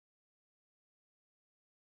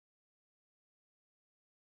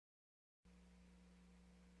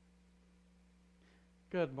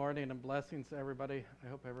Good morning and blessings to everybody. I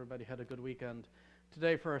hope everybody had a good weekend.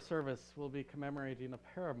 Today for our service, we'll be commemorating a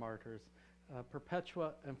pair of martyrs,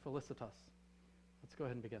 Perpetua and Felicitas. Let's go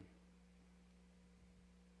ahead and begin.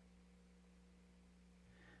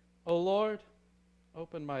 O Lord,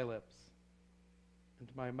 open my lips,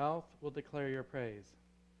 and my mouth will declare your praise.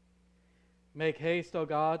 Make haste, O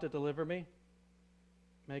God, to deliver me.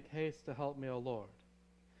 Make haste to help me, O Lord.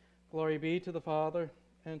 Glory be to the Father,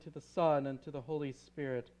 and to the Son, and to the Holy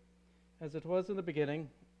Spirit, as it was in the beginning,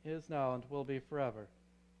 is now, and will be forever.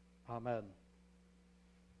 Amen.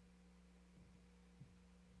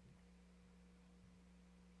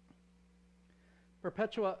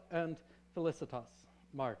 Perpetua and Felicitas,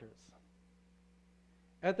 martyrs.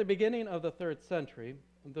 At the beginning of the 3rd century,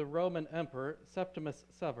 the Roman Emperor Septimus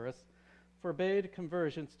Severus forbade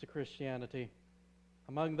conversions to Christianity.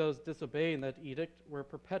 Among those disobeying that edict were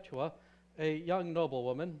Perpetua, a young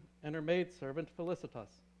noblewoman, and her maidservant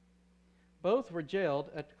Felicitas. Both were jailed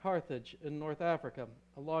at Carthage in North Africa,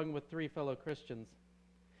 along with 3 fellow Christians.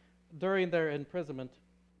 During their imprisonment,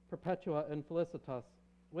 Perpetua and Felicitas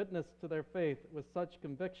witnessed to their faith with such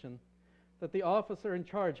conviction that the officer in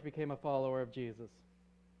charge became a follower of Jesus.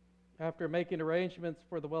 After making arrangements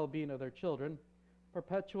for the well-being of their children,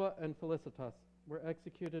 Perpetua and Felicitas were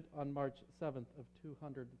executed on March 7th of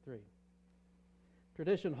 203.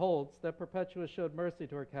 Tradition holds that Perpetua showed mercy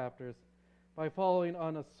to her captors by falling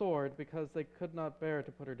on a sword because they could not bear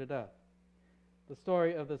to put her to death. The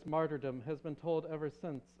story of this martyrdom has been told ever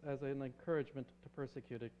since as an encouragement to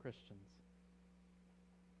persecuted Christians.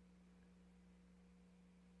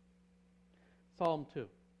 Psalm 2.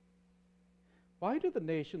 Why do the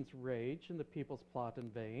nations rage and the peoples plot in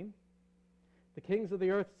vain? The kings of the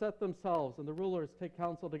earth set themselves, and the rulers take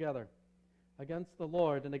counsel together against the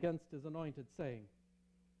Lord and against his anointed, saying,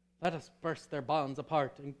 Let us burst their bonds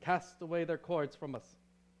apart and cast away their cords from us.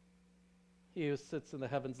 He who sits in the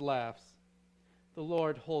heavens laughs. The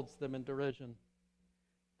Lord holds them in derision.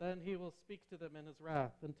 Then he will speak to them in his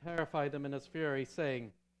wrath and terrify them in his fury,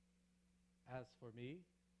 saying, As for me,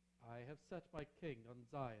 I have set my king on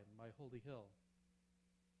Zion, my holy hill.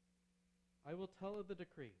 I will tell of the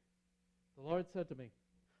decree. The Lord said to me,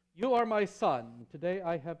 You are my son, and today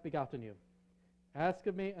I have begotten you. Ask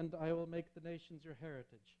of me, and I will make the nations your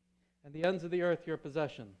heritage, and the ends of the earth your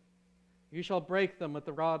possession. You shall break them with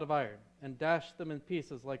the rod of iron, and dash them in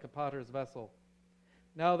pieces like a potter's vessel.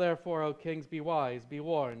 Now therefore, O kings, be wise, be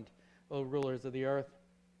warned, O rulers of the earth.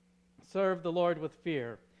 Serve the Lord with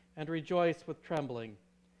fear, and rejoice with trembling.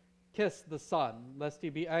 Kiss the Son, lest he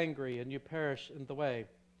be angry and you perish in the way.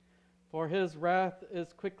 For his wrath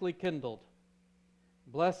is quickly kindled.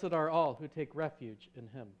 Blessed are all who take refuge in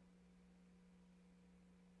him.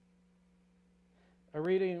 A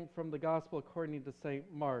reading from the Gospel according to St.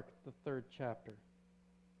 Mark, the 3rd chapter.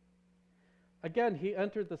 Again he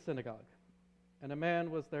entered the synagogue, and a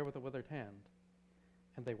man was there with a withered hand.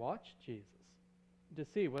 And they watched Jesus to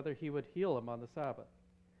see whether he would heal him on the Sabbath,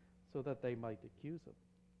 so that they might accuse him.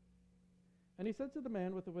 And he said to the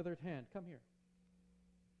man with the withered hand, Come here.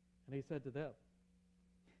 And he said to them,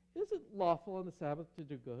 Is it lawful on the Sabbath to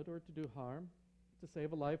do good or to do harm, to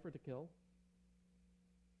save a life or to kill?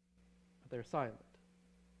 But they're silent.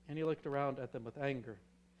 And he looked around at them with anger,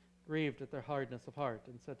 grieved at their hardness of heart,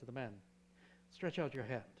 and said to the man, Stretch out your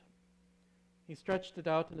hand. He stretched it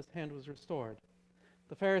out, and his hand was restored.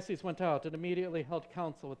 The Pharisees went out and immediately held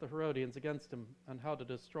counsel with the Herodians against him on how to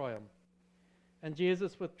destroy him. And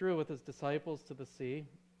Jesus withdrew with his disciples to the sea,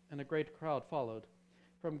 and a great crowd followed,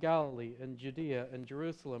 from Galilee and Judea and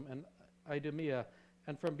Jerusalem and Idumea,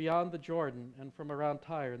 and from beyond the Jordan, and from around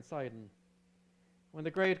Tyre and Sidon. When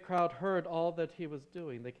the great crowd heard all that he was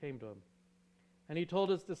doing, they came to him. And he told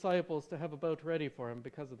his disciples to have a boat ready for him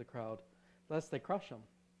because of the crowd, lest they crush him.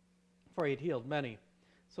 For he had healed many,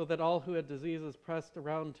 so that all who had diseases pressed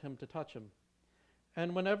around him to touch him.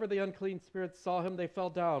 And whenever the unclean spirits saw him, they fell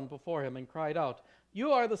down before him and cried out,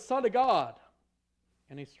 You are the Son of God!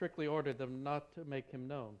 And he strictly ordered them not to make him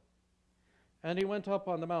known. And he went up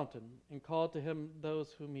on the mountain and called to him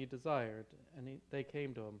those whom he desired, and they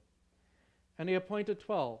came to him. And he appointed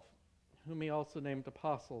 12, whom he also named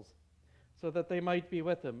apostles, so that they might be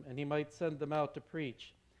with him, and he might send them out to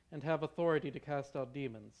preach and have authority to cast out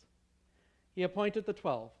demons. He appointed the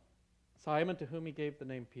 12, Simon, to whom he gave the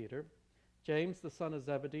name Peter, James the son of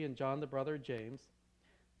Zebedee, and John the brother of James,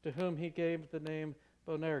 to whom he gave the name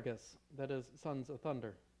Boanerges, that is, sons of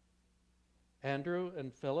thunder, Andrew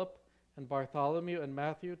and Philip and Bartholomew and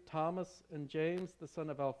Matthew, Thomas and James the son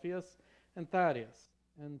of Alphaeus, and Thaddeus,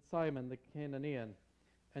 and Simon the Cananean,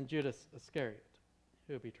 and Judas Iscariot,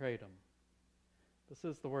 who betrayed him. This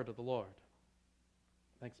is the word of the Lord.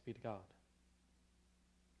 Thanks be to God.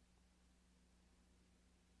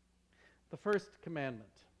 The first commandment,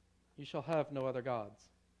 you shall have no other gods.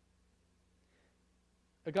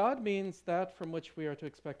 A god means that from which we are to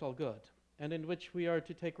expect all good, and in which we are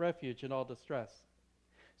to take refuge in all distress.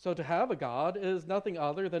 So to have a god is nothing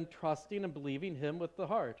other than trusting and believing him with the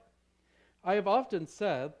heart. I have often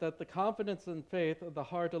said that the confidence and faith of the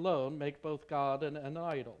heart alone make both God and an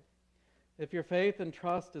idol. If your faith and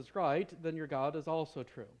trust is right, then your God is also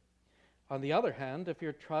true. On the other hand, if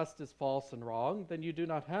your trust is false and wrong, then you do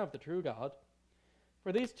not have the true God.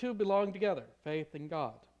 For these two belong together, faith and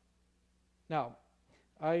God. Now,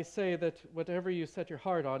 I say that whatever you set your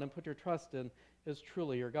heart on and put your trust in is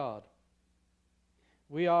truly your God.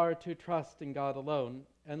 We are to trust in God alone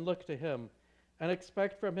and look to him and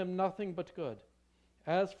expect from him nothing but good,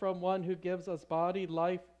 as from one who gives us body,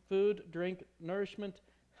 life, food, drink, nourishment,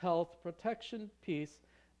 health, protection, peace,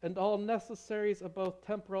 and all necessaries of both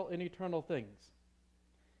temporal and eternal things.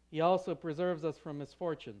 He also preserves us from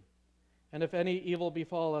misfortune, and if any evil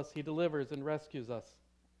befall us, he delivers and rescues us.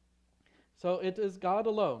 So it is God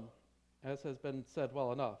alone, as has been said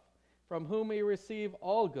well enough, from whom we receive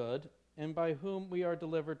all good, and by whom we are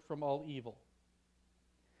delivered from all evil.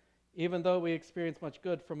 Even though we experience much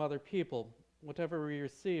good from other people, whatever we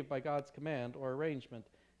receive by God's command or arrangement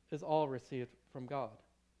is all received from God.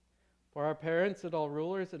 For our parents and all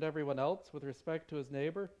rulers and everyone else, with respect to his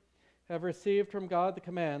neighbor, have received from God the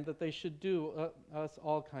command that they should do us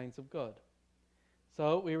all kinds of good.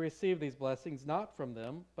 So we receive these blessings not from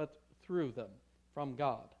them, but through them, from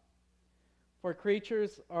God. For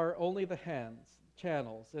creatures are only the hands,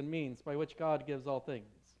 channels, and means by which God gives all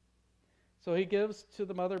things. So he gives to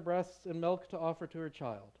the mother breasts and milk to offer to her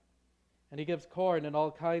child. And he gives corn and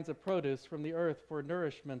all kinds of produce from the earth for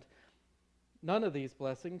nourishment. None of these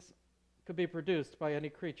blessings could be produced by any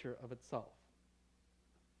creature of itself.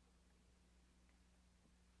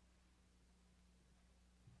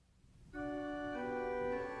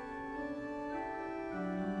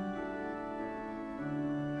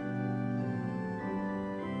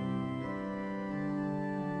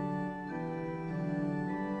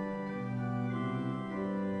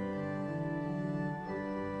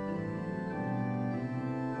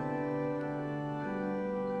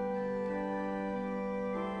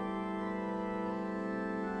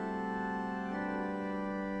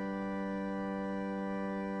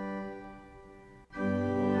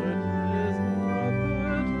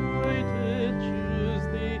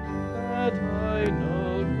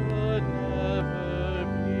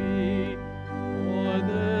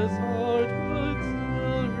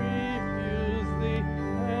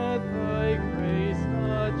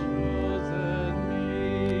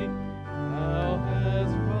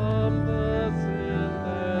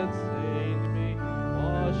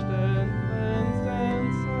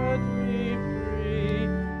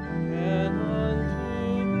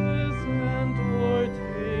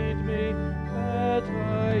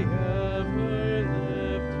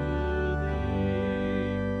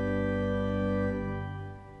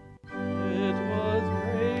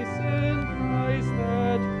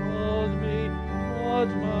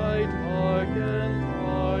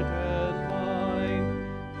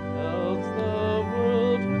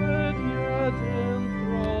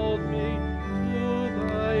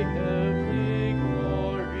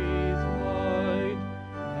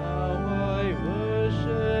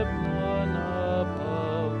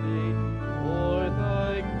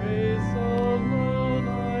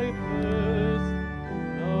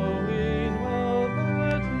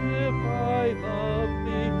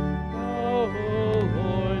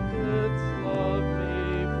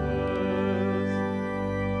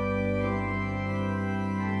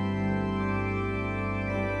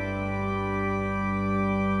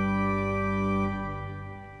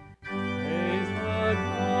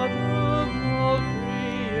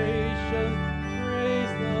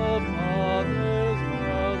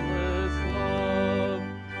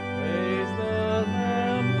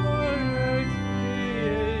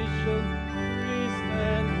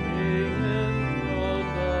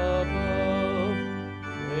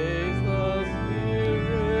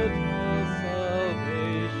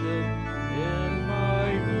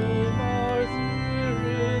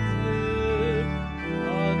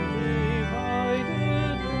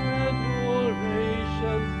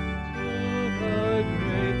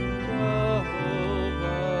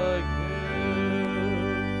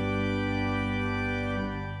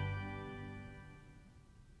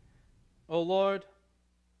 O Lord,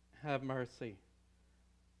 have mercy.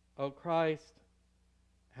 O Christ,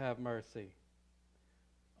 have mercy.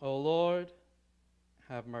 O Lord,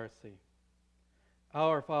 have mercy.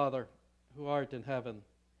 Our Father, who art in heaven,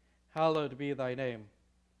 hallowed be thy name.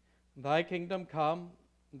 Thy kingdom come,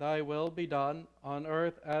 thy will be done, on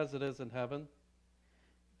earth as it is in heaven.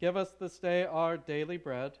 Give us this day our daily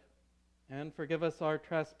bread, and forgive us our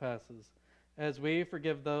trespasses, as we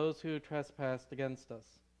forgive those who trespass against us.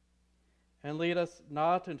 And lead us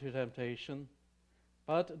not into temptation,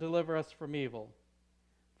 but deliver us from evil.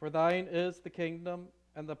 For thine is the kingdom,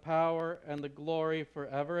 and the power, and the glory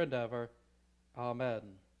forever and ever. Amen.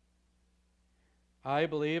 I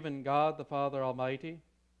believe in God the Father Almighty,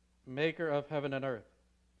 maker of heaven and earth,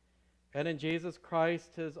 and in Jesus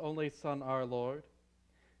Christ, his only Son, our Lord,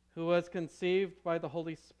 who was conceived by the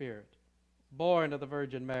Holy Spirit, born of the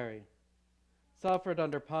Virgin Mary, suffered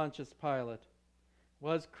under Pontius Pilate,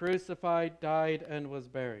 was crucified, died, and was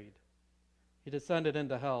buried. He descended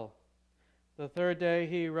into hell. The third day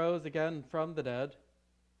he rose again from the dead.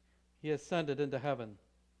 He ascended into heaven,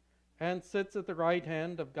 and sits at the right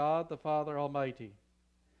hand of God the Father Almighty.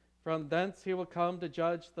 From thence he will come to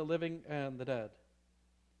judge the living and the dead.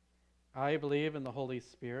 I believe in the Holy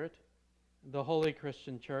Spirit, the holy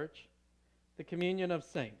Christian Church, the communion of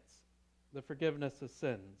saints, the forgiveness of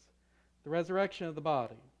sins, the resurrection of the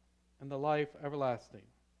body, and the life everlasting.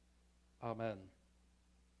 Amen.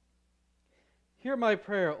 Hear my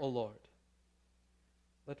prayer, O Lord.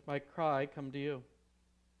 Let my cry come to you.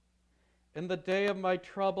 In the day of my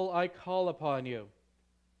trouble I call upon you,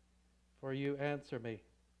 for you answer me.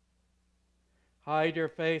 Hide your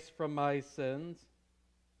face from my sins,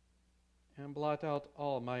 and blot out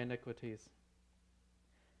all my iniquities.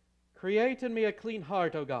 Create in me a clean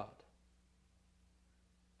heart, O God,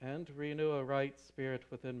 and renew a right spirit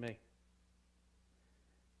within me.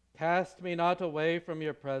 Cast me not away from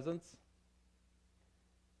your presence,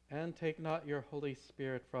 and take not your Holy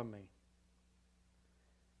Spirit from me.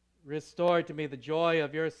 Restore to me the joy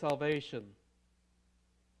of your salvation,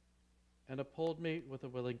 and uphold me with a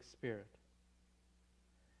willing spirit.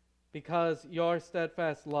 Because your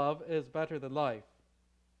steadfast love is better than life,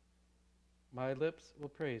 my lips will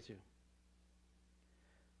praise you.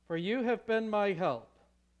 For you have been my help,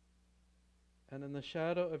 and in the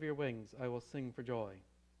shadow of your wings I will sing for joy.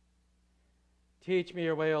 Teach me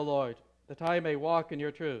your way, O Lord, that I may walk in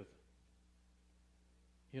your truth.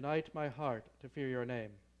 Unite my heart to fear your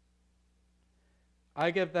name.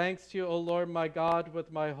 I give thanks to you, O Lord my God,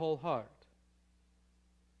 with my whole heart,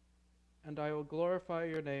 and I will glorify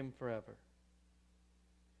your name forever.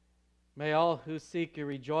 May all who seek you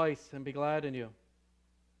rejoice and be glad in you.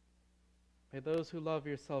 May those who love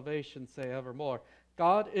your salvation say evermore,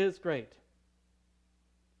 God is great.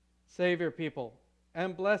 Save your people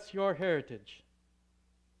and bless your heritage.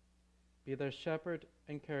 Be their shepherd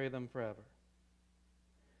and carry them forever.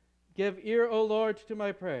 Give ear, O Lord, to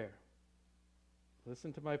my prayer.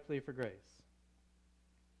 Listen to my plea for grace.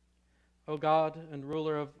 O God and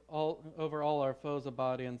ruler of over all our foes of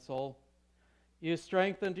body and soul, you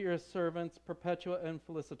strengthened your servants Perpetua and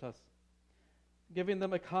Felicitas, giving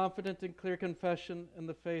them a confident and clear confession in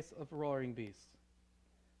the face of roaring beasts.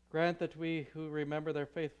 Grant that we who remember their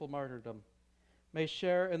faithful martyrdom may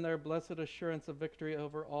share in their blessed assurance of victory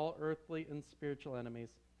over all earthly and spiritual enemies,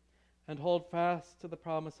 and hold fast to the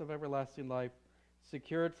promise of everlasting life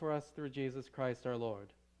secured for us through Jesus Christ our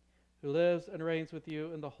Lord, who lives and reigns with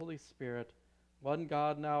you in the Holy Spirit, one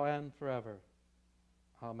God, now and forever.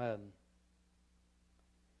 Amen.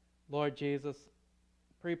 Lord Jesus,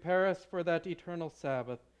 prepare us for that eternal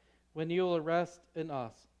Sabbath when you will rest in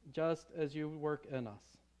us, just as you work in us.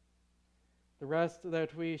 The rest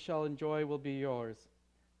that we shall enjoy will be yours,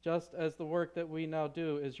 just as the work that we now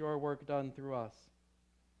do is your work done through us.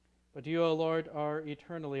 But you, O Lord, are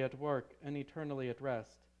eternally at work and eternally at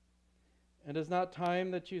rest. It is not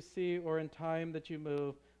time that you see, or in time that you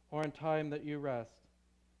move, or in time that you rest.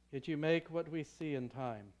 Yet you make what we see in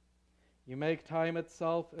time. You make time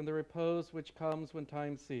itself and the repose which comes when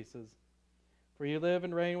time ceases. For you live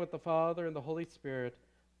and reign with the Father and the Holy Spirit,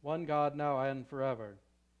 one God, now and forever.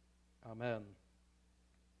 Amen.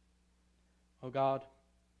 O God,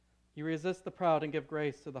 you resist the proud and give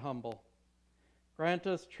grace to the humble. Grant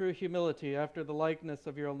us true humility after the likeness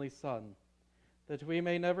of your only Son, that we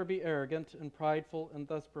may never be arrogant and prideful and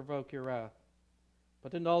thus provoke your wrath,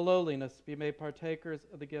 but in all lowliness be made partakers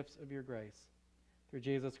of the gifts of your grace. Through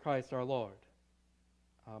Jesus Christ our Lord.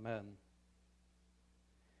 Amen.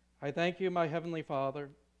 I thank you, my heavenly Father,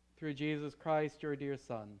 through Jesus Christ, your dear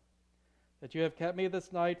Son, that you have kept me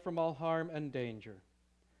this night from all harm and danger.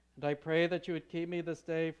 And I pray that you would keep me this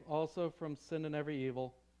day also from sin and every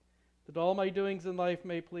evil, that all my doings in life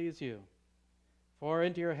may please you. For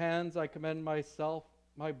into your hands I commend myself,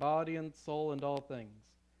 my body and soul, and all things.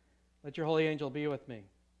 Let your holy angel be with me,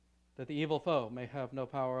 that the evil foe may have no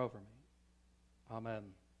power over me. Amen.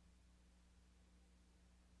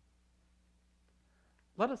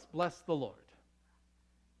 Let us bless the Lord.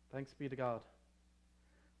 Thanks be to God.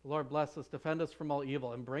 The Lord bless us, defend us from all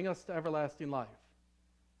evil, and bring us to everlasting life.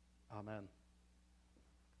 Amen.